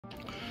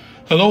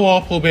Hello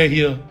all, Pobear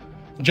here.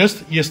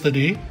 Just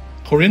yesterday,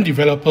 Korean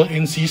developer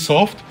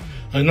NCSoft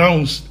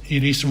announced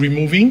it is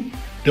removing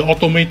the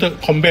automated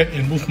combat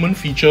and movement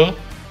feature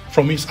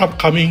from its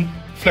upcoming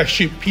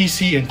flagship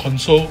PC and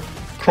console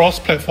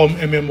cross-platform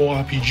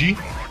MMORPG,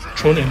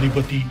 Throne and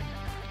Liberty.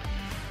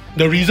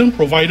 The reason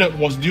provided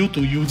was due to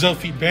user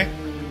feedback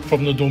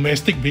from the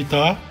domestic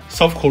beta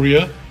South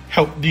Korea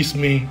held this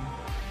May.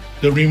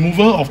 The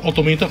removal of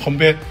automated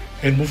combat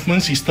and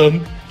movement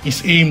system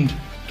is aimed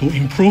to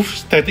improve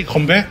static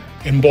combat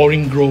and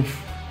boring growth.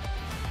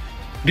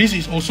 This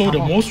is also the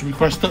most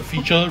requested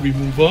feature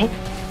removal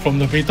from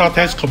the beta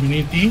test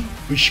community,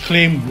 which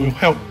claim will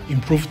help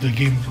improve the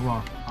game.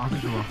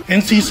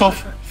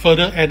 NCSoft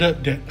further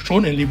added that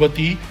Throne and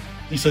Liberty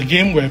is a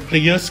game where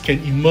players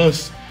can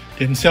immerse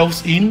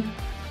themselves in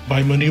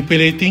by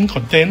manipulating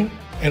content,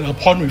 and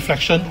upon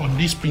reflection on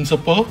this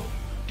principle,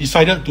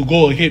 decided to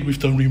go ahead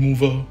with the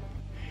removal.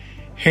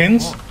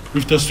 Hence,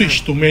 with the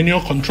switch to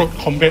manual controlled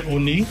combat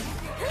only,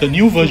 the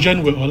new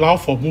version will allow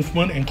for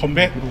movement and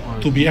combat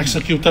to be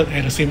executed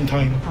at the same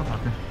time.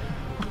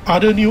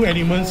 Other new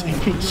elements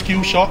include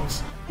skill shots,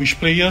 which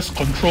players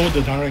control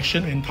the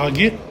direction and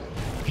target,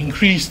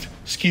 increased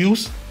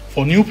skills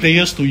for new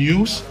players to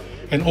use,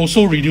 and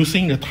also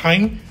reducing the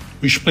time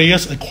which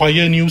players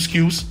acquire new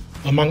skills,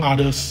 among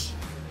others.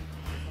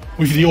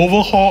 With the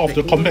overhaul of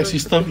the combat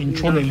system in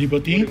Throne and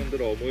Liberty,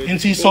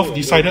 NCSoft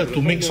decided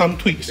to make some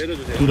tweaks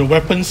to the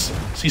weapons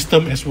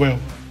system as well.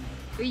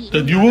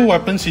 The dual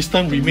weapon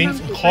system remains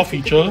a core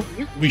feature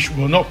which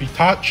will not be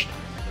touched,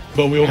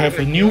 but will have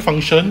a new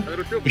function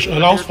which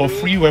allows for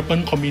free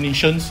weapon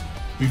combinations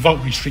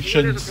without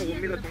restrictions.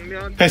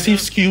 Passive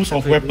skills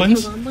of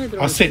weapons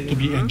are said to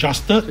be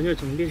adjusted,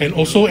 and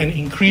also an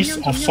increase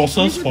of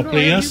sources for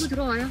players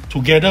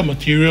to gather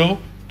material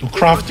to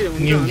craft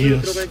new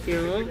gears.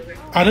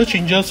 Other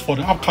changes for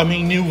the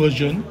upcoming new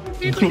version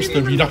includes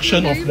the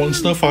reduction of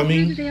monster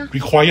farming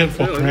required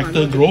for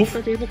character growth,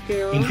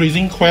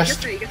 increasing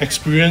quest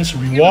experience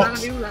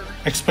rewards,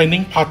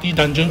 expanding party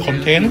dungeon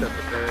content,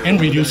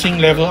 and reducing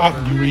level up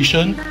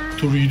duration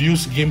to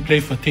reduce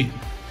gameplay fatigue.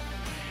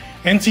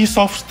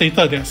 NCSoft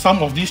stated that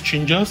some of these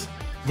changes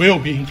will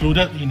be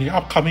included in the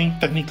upcoming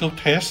technical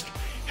test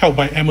held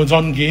by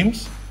Amazon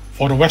Games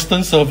for the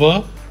Western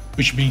server,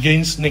 which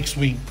begins next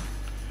week.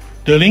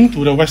 The link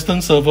to the Western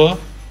server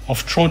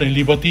of Throne and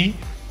Liberty,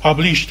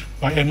 published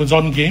by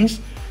Amazon Games,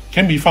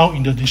 can be found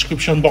in the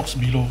description box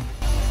below.